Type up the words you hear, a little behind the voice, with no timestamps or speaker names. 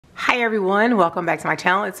Hi everyone, welcome back to my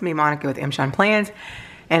channel. It's me, Monica with MShaunPlans,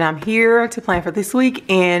 and I'm here to plan for this week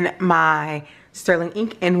in my Sterling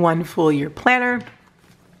Ink N1 full year planner.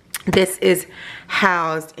 This is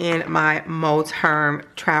housed in my Mo-Term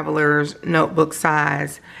Traveler's notebook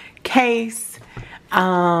size case.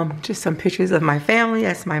 Just some pictures of my family.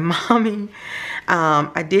 That's my mommy.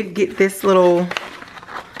 I did get this little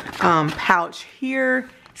pouch here.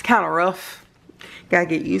 It's kind of rough. Gotta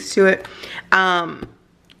get used to it.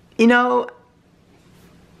 You know,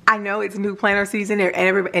 I know it's new planner season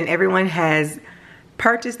and everyone has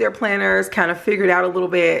purchased their planners, kind of figured out a little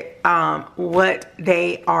bit what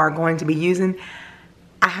they are going to be using.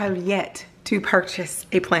 I have yet to purchase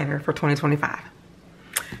a planner for 2025.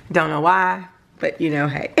 Don't know why, but you know,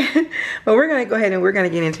 hey. But we're gonna go ahead and we're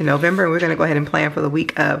gonna get into November, and we're gonna go ahead and plan for the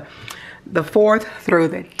week of the 4th through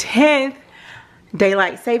the 10th.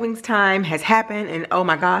 Daylight savings time has happened, and oh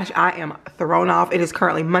my gosh, I am thrown off. It is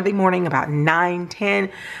currently Monday morning about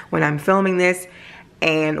 9:10 when I'm filming this,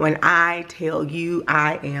 and when I tell you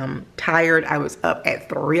I am tired, I was up at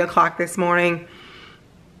 3 o'clock this morning.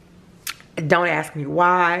 Don't ask me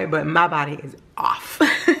why, but my body is off.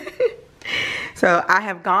 So I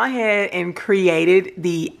have gone ahead and created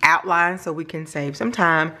the outline so we can save some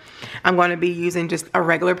time. I'm going to be using just a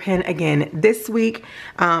regular pen again this week.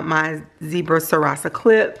 My Zebra Sarasa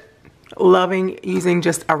clip. Loving using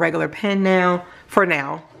just a regular pen now, for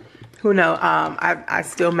now. Who knows, I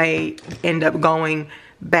still may end up going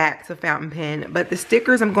back to fountain pen, but the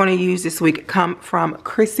stickers I'm going to use this week come from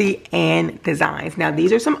Chrissy Ann Designs. Now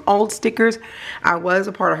these are some old stickers. I was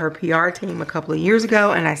a part of her PR team a couple of years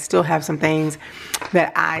ago, and I still have some things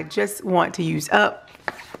that I just want to use up.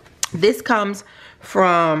 This comes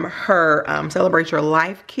from her Celebrate Your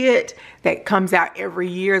Life kit that comes out every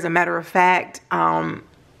year. As a matter of fact,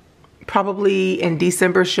 probably in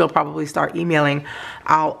December, she'll probably start emailing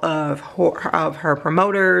all of her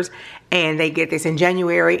promoters, and they get this in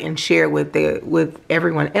January and share with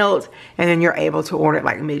everyone else, and then you're able to order it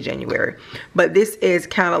like mid-January. But this is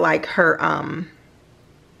kind of like her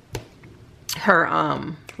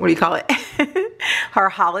what do you call it? Her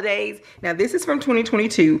holidays. Now this is from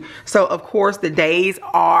 2022, so of course the days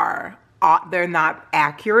are they're not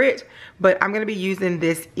accurate, but I'm going to be using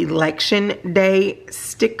this election day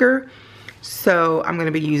sticker. So I'm going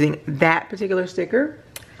to be using that particular sticker.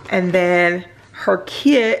 And then her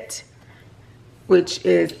kit, which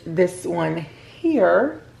is this one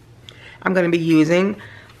here, I'm going to be using.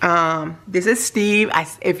 This is Steve.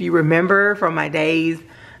 If you remember from my days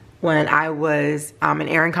when I was an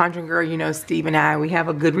Erin Condren girl, you know, Steve and I, we have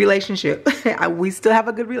a good relationship. We still have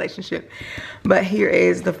a good relationship. But here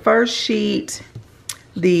is the first sheet,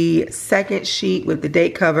 the second sheet with the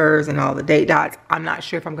date covers and all the date dots. I'm not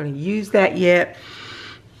sure if I'm going to use that yet.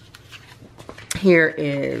 Here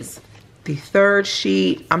is the third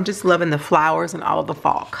sheet. I'm just loving the flowers and all of the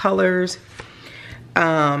fall colors.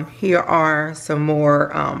 Here are some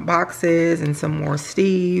more boxes and some more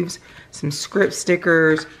Steves, some script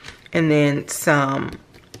stickers, and then some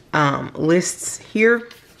lists here.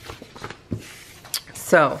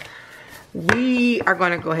 So we are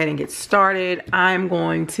going to go ahead and get started. I'm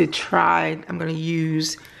going to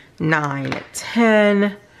use 9,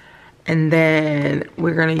 10, and then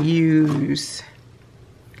we're going to use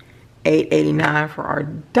 889 for our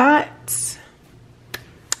dots.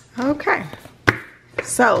 Okay.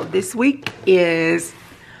 So this week is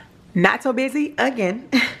not so busy again.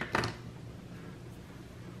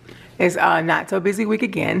 It's a not so busy week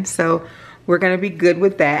again, so we're gonna be good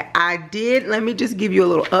with that. Let me just give you a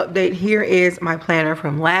little update. Here is my planner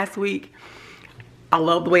from last week. I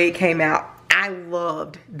love the way it came out. I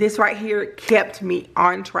loved this right here. It kept me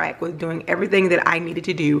on track with doing everything that I needed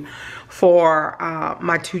to do for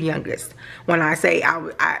my 2 youngest. When I say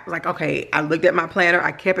I like, okay, I looked at my planner,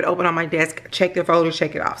 I kept it open on my desk, checked the folder,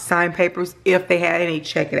 check it off. Sign papers, if they had any,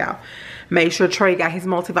 check it out. Made sure Trey got his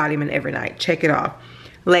multivitamin every night, check it off.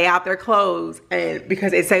 Lay out their clothes, and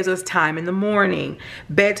because it saves us time in the morning.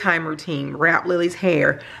 Bedtime routine, wrap Lily's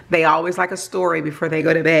hair. They always like a story before they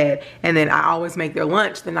go to bed, and then I always make their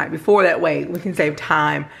lunch the night before. That way we can save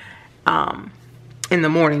time in the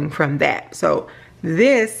morning from that. So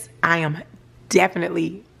this I am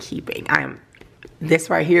definitely keeping. This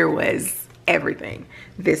right here was everything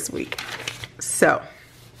this week. So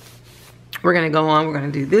we're gonna go on. We're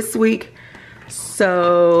gonna do this week.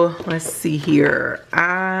 So let's see here.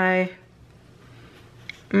 I'm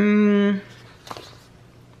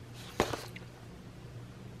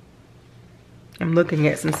looking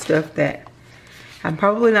at some stuff that I'm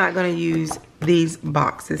probably not going to use these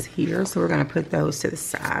boxes here, so we're going to put those to the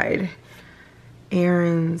side.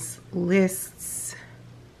 Errands, lists,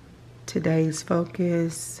 today's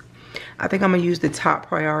focus. I think I'm gonna use the top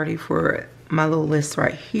priority for my little list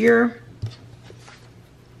right here.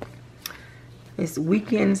 This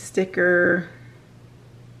weekend sticker,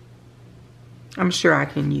 I'm sure I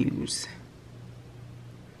can use.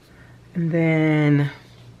 And then,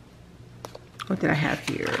 what did I have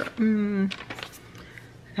here? I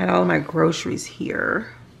had all of my groceries here.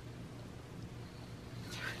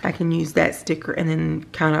 I can use that sticker and then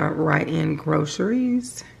kind of write in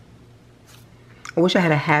groceries. I wish I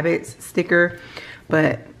had a habits sticker,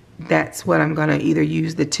 but that's what I'm gonna either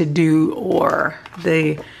use, the to-do or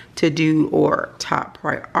top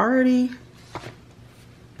priority.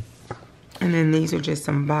 And then these are just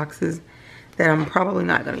some boxes that I'm probably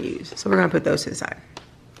not gonna use. So we're gonna put those to the side.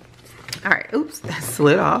 All right, oops, that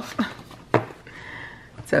slid off.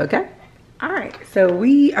 It's okay. All right, so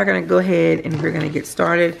we are gonna go ahead and we're gonna get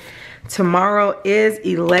started. Tomorrow is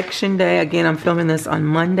election day. Again, I'm filming this on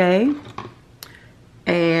Monday.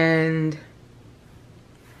 And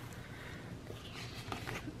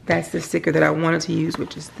that's the sticker that I wanted to use,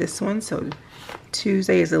 which is this one. So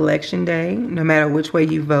Tuesday is election day. No matter which way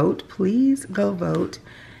you vote, please go vote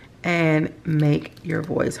and make your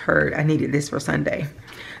voice heard. I needed this for Sunday,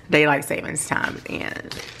 daylight savings time.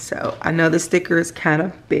 And so I know the sticker is kind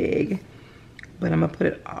of big, but I'm gonna put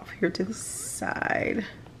it off here to the side.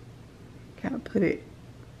 Kind of put it,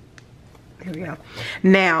 there we go.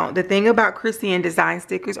 Now, the thing about Christian design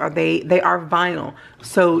stickers are they are vinyl.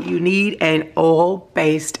 So you need an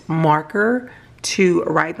oil-based marker to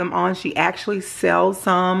write them on. She actually sells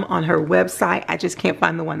some on her website. I just can't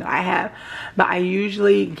find the one that I have. But I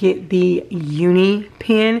usually get the Uni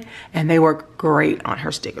pen and they work great on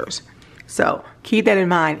her stickers. So keep that in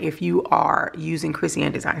mind if you are using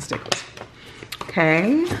Christian design stickers.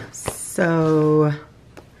 Okay, so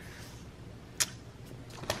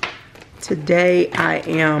today I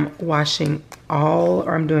am washing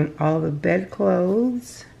I'm doing all the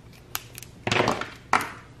bedclothes.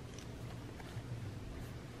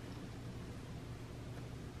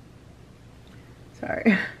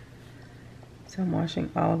 Sorry. So I'm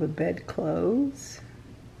washing all the bedclothes.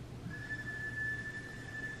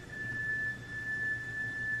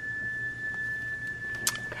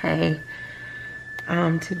 Okay.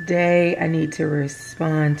 Today I need to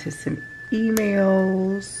respond to some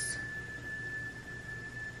emails.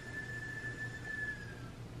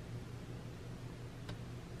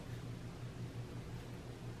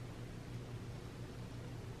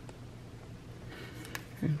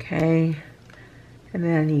 Okay, and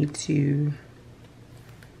then I need to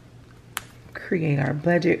create our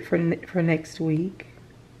budget for next week.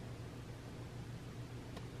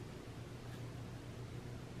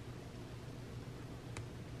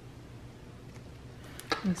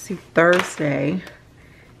 Let's see, Thursday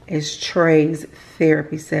is Trey's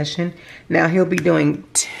therapy session. Now he'll be doing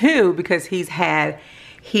 2 because he's been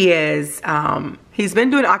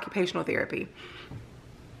doing occupational therapy.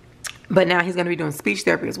 But now he's going to be doing speech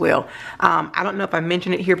therapy as well. I don't know if I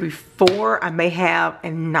mentioned it here before. I may have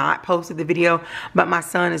and not posted the video. But my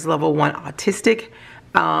son is level 1 autistic.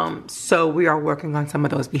 So we are working on some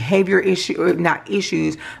of those behavior issues, not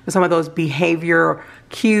issues, but some of those behavior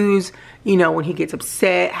cues. You know, when he gets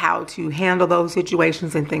upset, how to handle those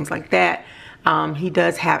situations and things like that. He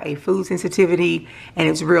does have a food sensitivity, and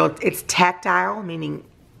it's tactile, meaning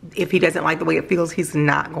if he doesn't like the way it feels, he's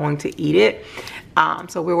not going to eat it.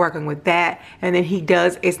 So we're working with that. And then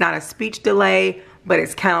it's not a speech delay, but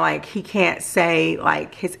it's kind of like he can't say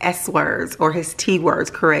like his S words or his T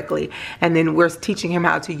words correctly. And then we're teaching him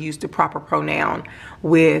how to use the proper pronoun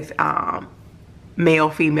with male,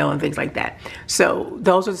 female, and things like that. So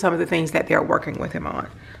those are some of the things that they're working with him on.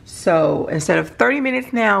 So instead of 30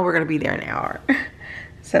 minutes now, we're going to be there an hour.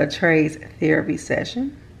 So Trey's therapy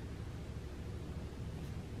session.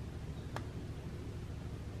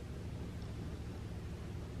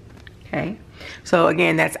 Okay, so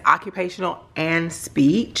again, that's occupational and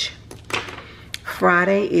speech.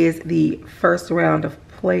 Friday is the first round of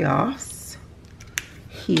playoffs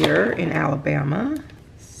here in Alabama.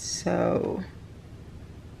 So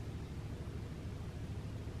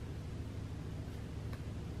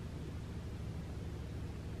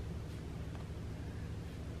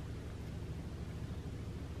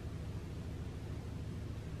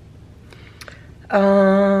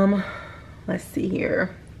let's see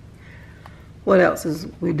here. What else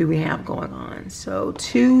do we have going on? So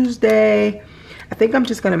Tuesday, I think I'm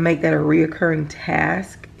just gonna make that a reoccurring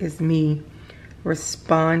task, is me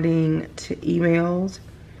responding to emails,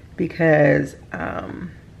 because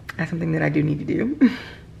that's something that I do need to do.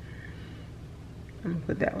 I'm gonna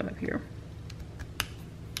put that one up here.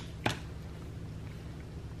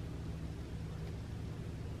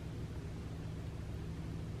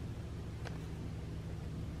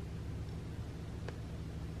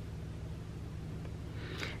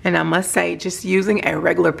 And I must say, just using a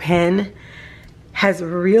regular pen has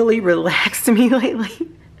really relaxed me lately.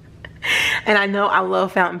 And I know I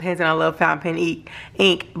love fountain pens and I love fountain pen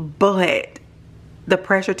ink, but the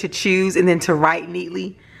pressure to choose and then to write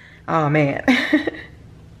neatly, oh man.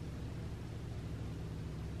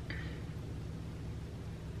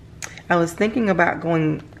 I was thinking about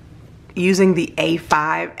using the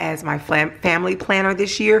A5 as my family planner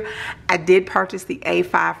this year. I did purchase the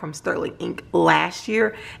A5 from Sterling Ink last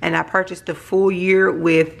year, and I purchased the full year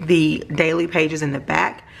with the daily pages in the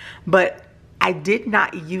back, but I did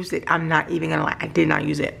not use it. I'm not even gonna lie, I did not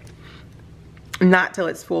use it. Not till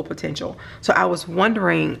its full potential. So I was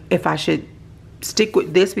wondering if I should stick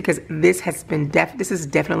with this because this has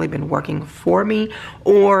definitely been working for me,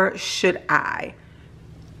 or should I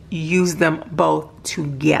use them both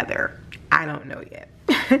together? I don't know yet.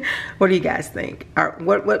 What do you guys think?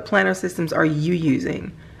 What planner systems are you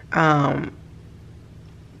using?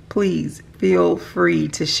 Please feel free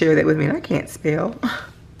to share that with me. And I can't spell.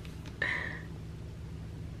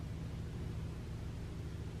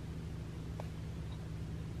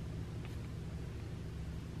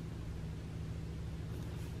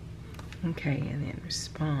 Okay, and then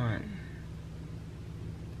respond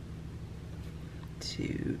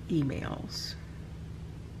to emails.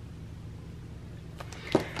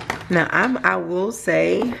 Now, I will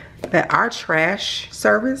say that our trash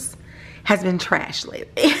service has been trash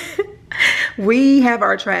lately. We have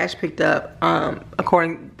our trash picked up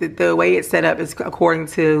according to the way it's set up is according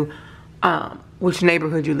to which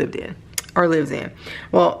neighborhood you lived in or lives in.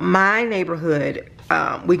 Well, my neighborhood,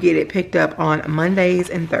 we get it picked up on Mondays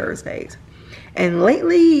and Thursdays. And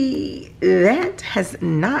lately, that has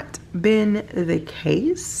not been the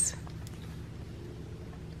case.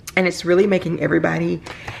 And it's really making everybody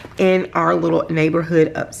in our little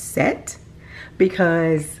neighborhood upset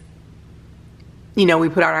because, you know, we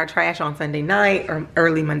put out our trash on Sunday night or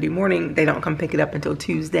early Monday morning. They don't come pick it up until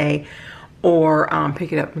Tuesday or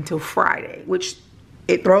pick it up until Friday, which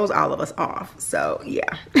it throws all of us off. So,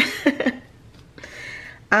 yeah.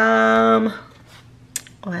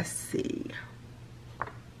 Let's see.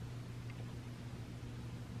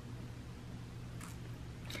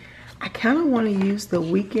 I kind of want to use the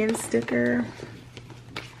weekend sticker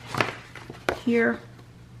here.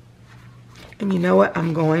 And you know what?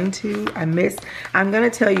 I'm going to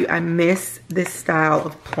tell you, I miss this style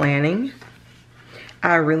of planning.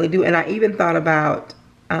 I really do. And I even thought about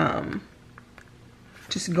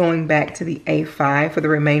just going back to the A5 for the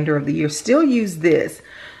remainder of the year. Still use this,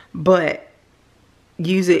 but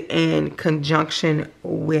use it in conjunction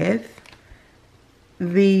with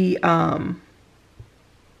the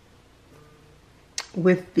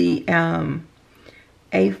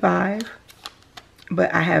A5,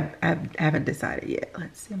 but I haven't decided yet.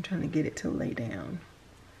 Let's see, I'm trying to get it to lay down.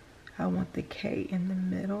 I want the K in the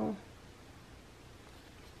middle,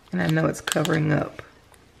 and I know it's covering up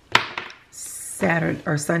Saturday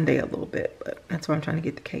or Sunday a little bit, but that's why I'm trying to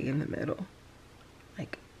get the K in the middle.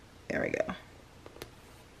 Like, there we go.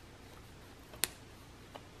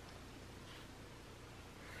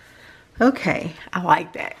 Okay, I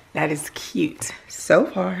like that. That is cute. So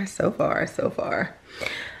far, so far, so far.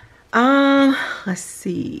 Let's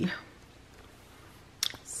see.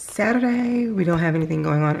 Saturday, we don't have anything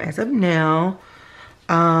going on as of now.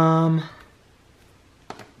 I'm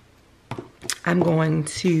going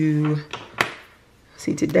to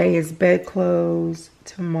see, today is bedclothes,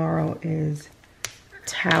 tomorrow is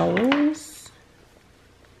towels.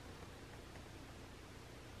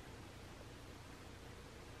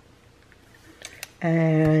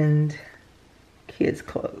 And kids'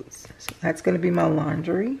 clothes. So that's going to be my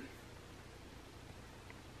laundry.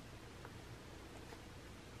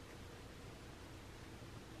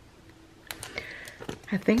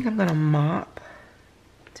 I think I'm going to mop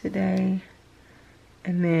today.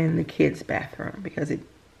 And then the kids' bathroom because it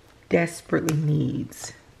desperately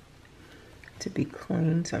needs to be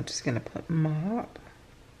cleaned. So I'm just going to put mop.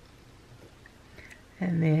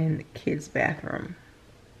 And then kids' bathroom.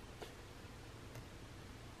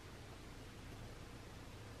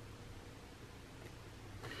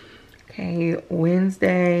 Okay,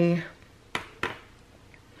 Wednesday,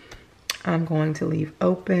 I'm going to leave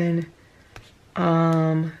open.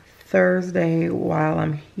 Thursday, while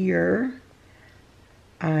I'm here,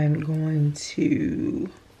 I'm going to,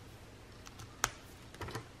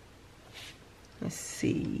 let's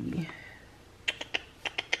see.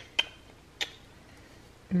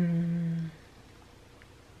 I'm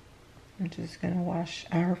just gonna wash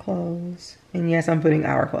our clothes. And yes, I'm putting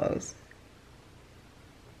our clothes.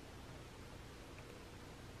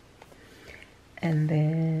 And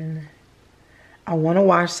then I want to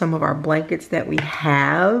wash some of our blankets that we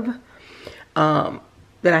have.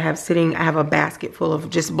 That I have sitting. I have a basket full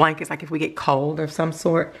of just blankets. Like if we get cold of some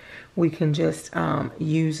sort, we can just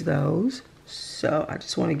use those. So I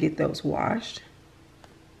just want to get those washed.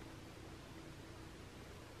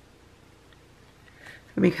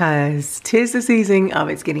 Because 'tis the season of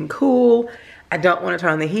it's getting cool. I don't want to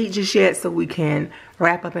turn on the heat just yet, so we can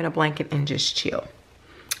wrap up in a blanket and just chill.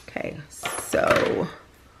 Okay, so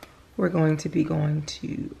we're going to be going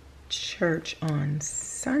to church on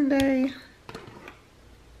Sunday.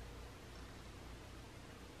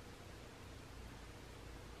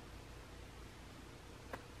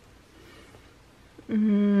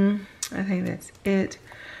 I think that's it.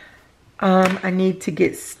 I need to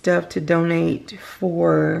get stuff to donate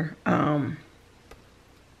for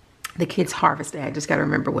the kids' harvest day. I just got to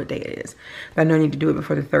remember what day it is. But I know I need to do it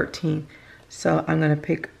before the 13th. So I'm going to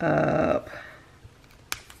pick up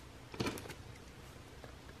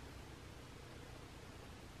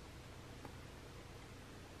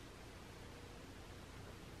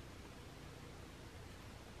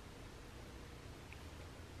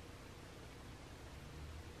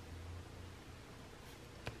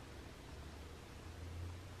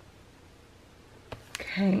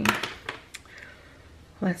okay.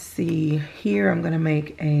 Let's see. Here I'm going to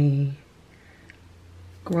make a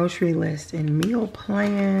grocery list and meal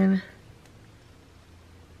plan.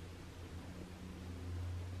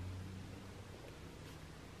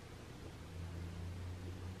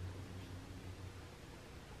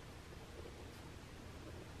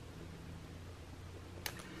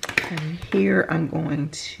 And here I'm going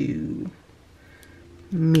to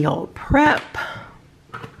meal prep.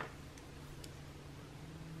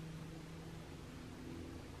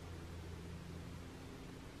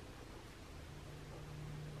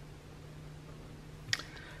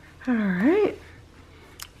 All right,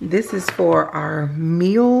 this is for our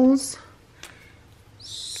meals.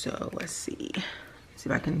 So let's see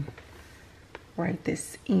if I can write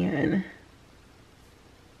this in.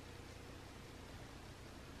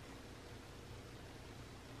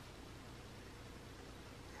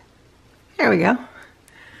 There we go.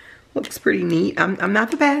 Looks pretty neat. I'm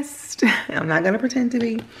not the best. I'm not gonna pretend to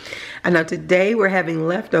be. I know today we're having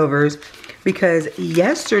leftovers because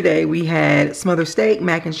yesterday we had smothered steak,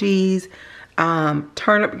 mac and cheese,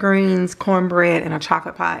 turnip greens, cornbread, and a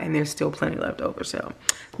chocolate pie, and there's still plenty left over. So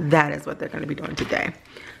that is what they're gonna be doing today.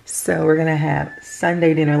 So we're gonna have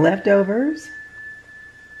Sunday dinner leftovers.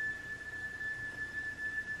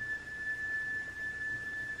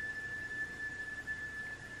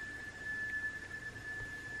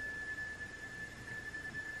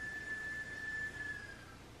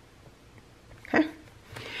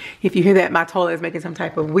 If you hear that my toilet is making some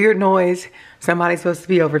type of weird noise, somebody's supposed to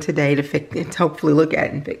be over today to fix it, to hopefully look at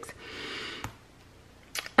it and fix.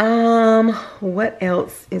 What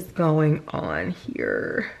else is going on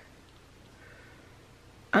here?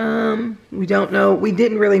 We don't know. We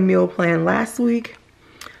didn't really meal plan last week.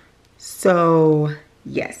 So,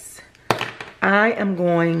 yes. I am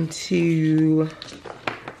going to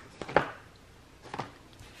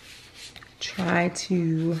try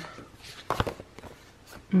to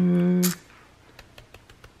you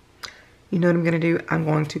know what I'm gonna do? I'm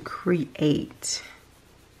going to create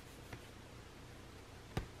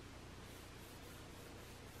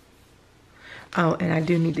and I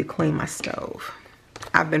do need to clean my stove.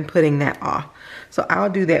 I've been putting that off. So I'll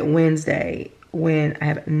do that Wednesday when I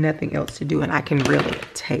have nothing else to do and I can really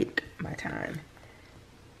take my time.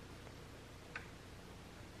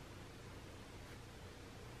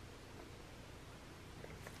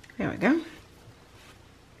 There we go.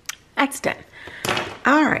 That's done.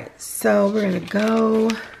 All right, so we're gonna go.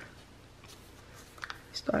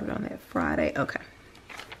 Started on that Friday. Okay.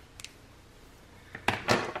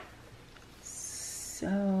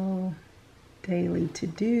 So, daily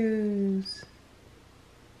to-dos.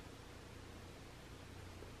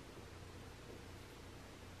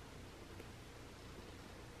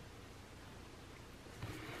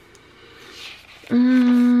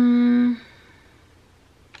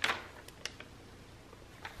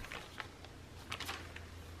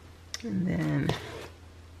 And then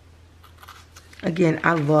again,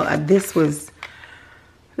 I love this was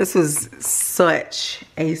such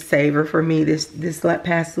a saver for me this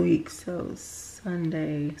past week. So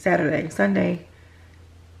Saturday,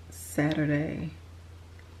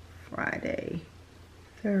 Friday,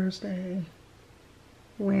 Thursday,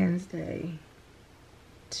 Wednesday,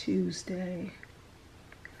 Tuesday,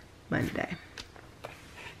 Monday.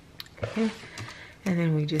 Okay. And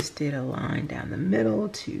then we just did a line down the middle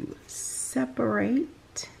to separate.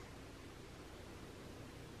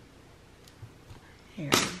 There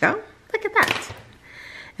we go. Look at that.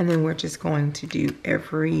 And then we're just going to do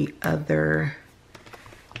every other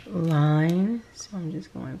line. So I'm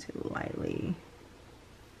just going to lightly.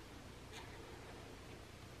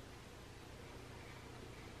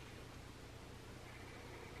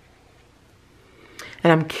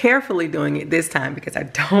 And I'm carefully doing it this time because I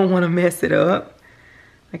don't want to mess it up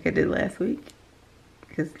like I did last week.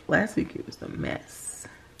 Because last week it was a mess.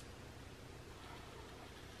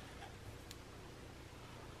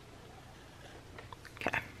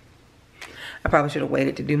 Okay. I probably should have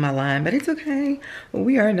waited to do my line, but it's okay.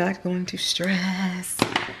 We are not going to stress.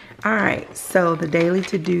 All right, so the daily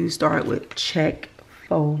to-do start with check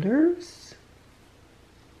folders.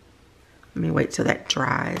 Let me wait till that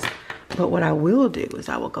dries. But what I will do is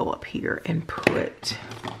I will go up here and put,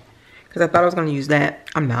 because I thought I was going to use that.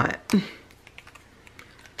 I'm not.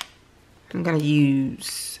 I'm going to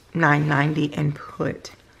use $9.90 and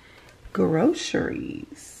put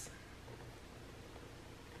groceries.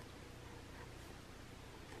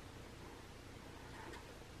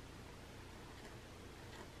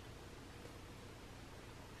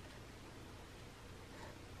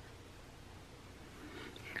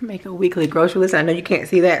 Make a weekly grocery list. I know you can't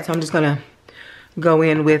see that, so I'm just gonna go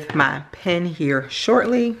in with my pen here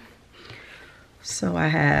shortly. So I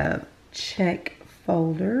have check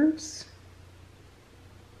folders.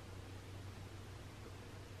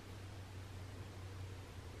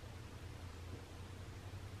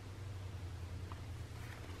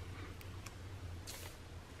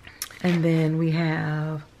 And then we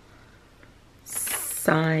have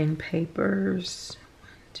sign papers.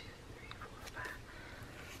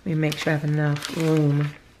 Let me make sure I have enough room.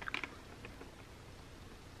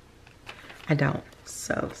 I don't.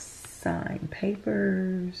 So sign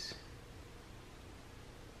papers.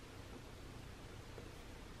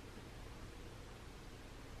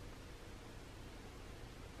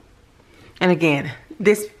 And again,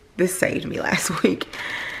 this saved me last week.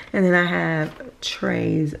 And then I have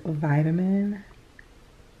Trey's vitamin.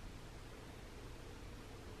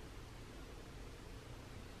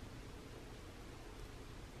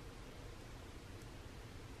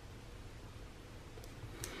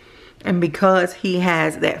 And because he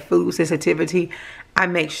has that food sensitivity, I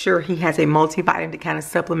make sure he has a multivitamin to kind of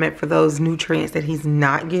supplement for those nutrients that he's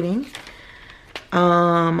not getting.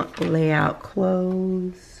 Lay out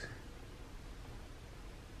clothes.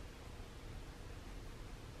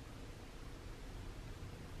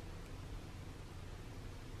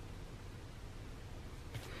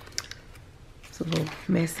 It's a little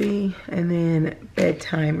messy. And then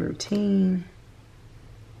bedtime routine.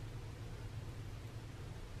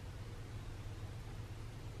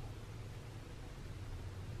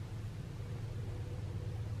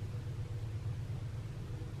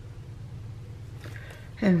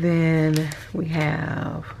 And then we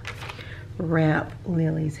have wrap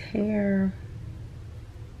Lily's hair.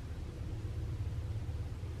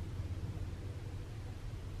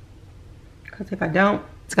 Because if I don't,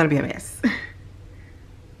 it's gonna be a mess.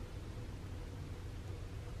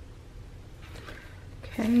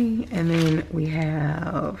 Okay, and then we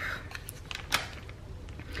have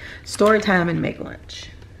story time and make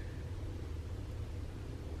lunch.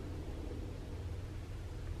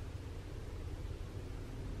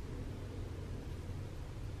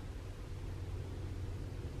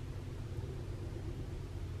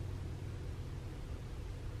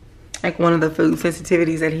 Like one of the food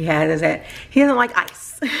sensitivities that he has is that he doesn't like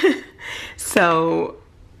ice. So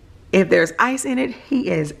if there's ice in it, he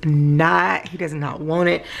does not want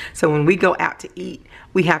it. So when we go out to eat,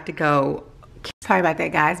 we have to go. Sorry about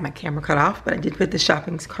that, guys. My camera cut off, but I did put the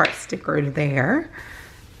shopping cart sticker there.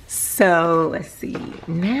 So let's see.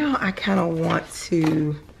 Now I kind of want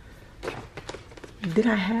to, did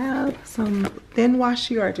I have some thin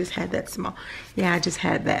washi or I just had that small? Yeah, I just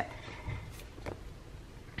had that.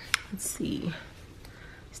 Let's see.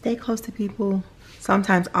 Stay close to people.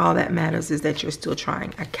 Sometimes all that matters is that you're still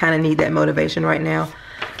trying. I kind of need that motivation right now.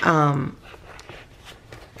 I'm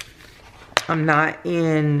not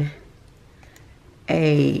in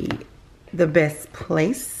the best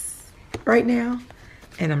place right now,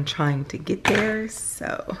 and I'm trying to get there.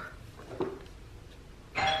 So,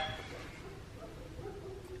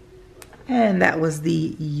 and that was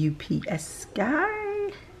the UPS guy.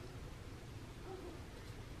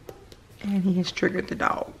 And he has triggered the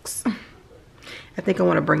dogs. I think I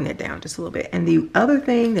want to bring that down just a little bit. And the other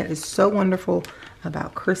thing that is so wonderful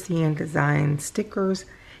about Christian Design stickers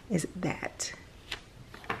is that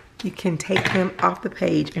you can take them off the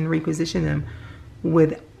page and reposition them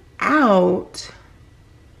without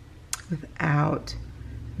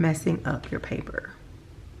messing up your paper.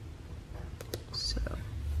 So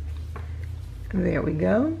There we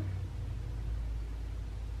go.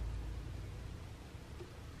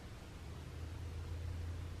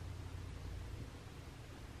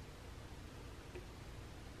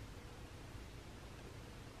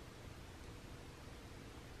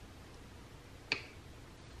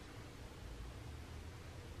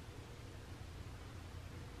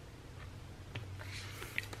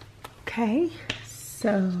 Okay, so,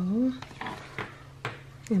 and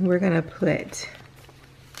we're gonna put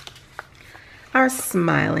our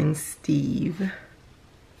smiling Steve.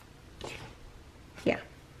 Yeah,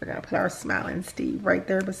 we're gonna put our smiling Steve right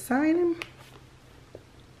there beside him.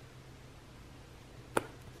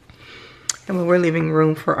 And we're leaving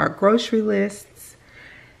room for our grocery lists.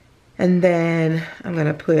 And then I'm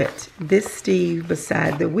gonna put this Steve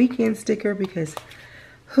beside the weekend sticker because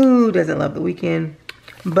who doesn't love the weekend?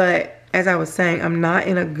 But as I was saying, I'm not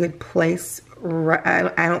in a good place.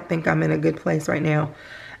 I don't think I'm in a good place right now.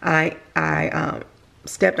 I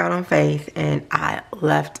stepped out on faith and I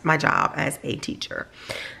left my job as a teacher.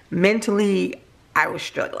 Mentally, I was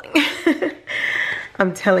struggling.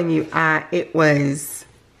 I'm telling you, it was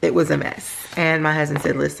a mess. And my husband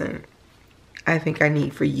said, listen, I think I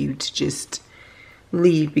need for you to just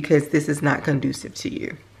leave because this is not conducive to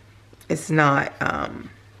you. It's not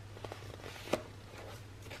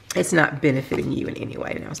benefiting you in any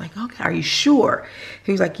way. And I was like, okay, are you sure?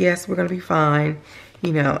 He was like, yes, we're gonna be fine.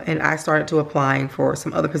 You know, and I started to applying for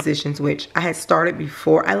some other positions, which I had started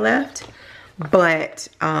before I left. But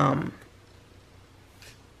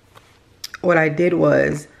what I did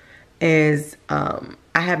is I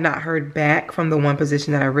have not heard back from the one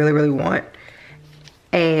position that I really, really want.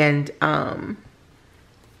 And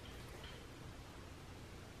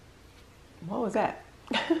what was that?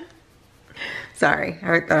 Sorry,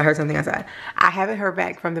 I thought I heard something outside. I haven't heard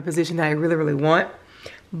back from the position that I really, really want,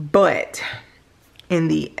 but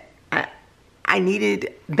I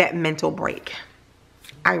needed that mental break.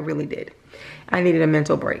 I really did. I needed a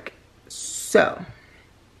mental break. So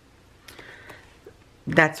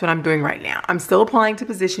that's what I'm doing right now. I'm still applying to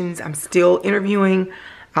positions. I'm still interviewing.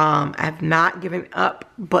 I've not given up,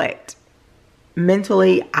 but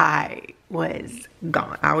mentally I was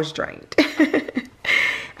gone. I was drained.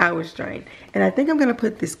 I was drained. And I think I'm gonna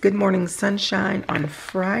put this Good Morning Sunshine on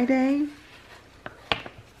Friday.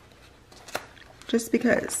 Just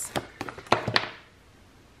because.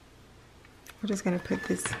 We're just gonna put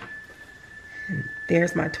this, and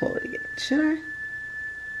there's my toilet again. Should I?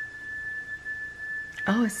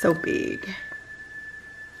 Oh, it's so big.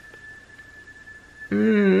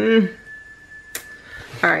 All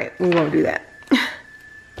right, we won't do that.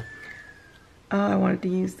 Oh, I wanted to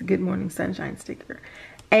use the Good Morning Sunshine sticker.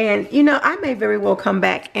 And you know, I may very well come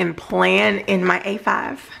back and plan in my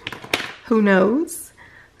A5. Who knows?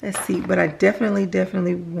 Let's see, but I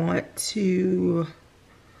definitely want to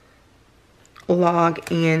log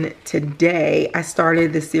in today. I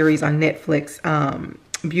started the series on Netflix,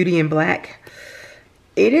 Beauty in Black.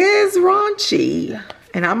 It is raunchy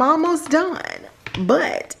and I'm almost done.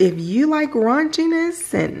 But if you like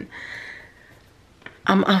raunchiness, and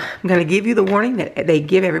I'm gonna give you the warning that they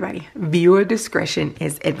give everybody, viewer discretion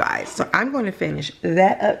is advised. So I'm going to finish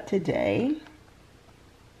that up today.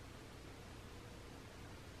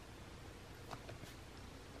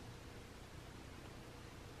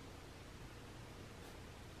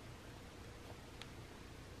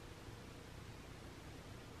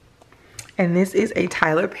 And this is a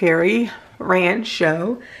Tyler Perry ran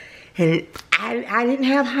show. And I didn't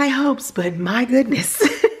have high hopes, but my goodness.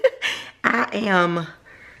 I am,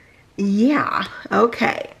 yeah,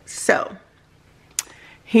 okay. So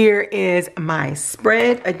here is my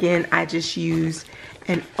spread. Again, I just used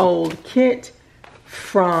an old kit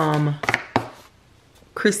from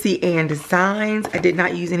Chrissy Ann Designs. I did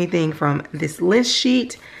not use anything from this list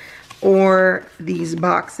sheet or these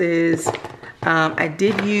boxes. I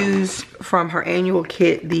did use from her annual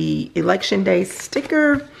kit the Election Day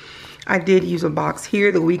sticker. I did use a box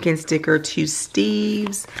here, the weekend sticker, 2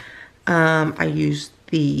 Steves. I used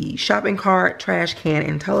the shopping cart, trash can,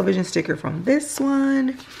 and television sticker from this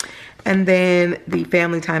one. And then the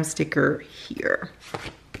family time sticker here.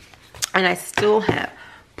 And I still have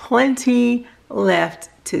plenty left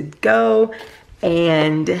to go.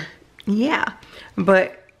 And yeah,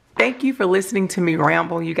 but thank you for listening to me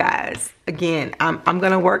ramble, you guys. Again, I'm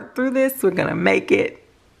gonna work through this. We're gonna make it.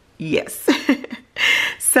 Yes.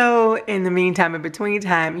 So in the meantime, in between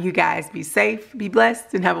time, you guys be safe, be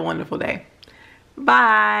blessed, and have a wonderful day.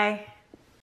 Bye.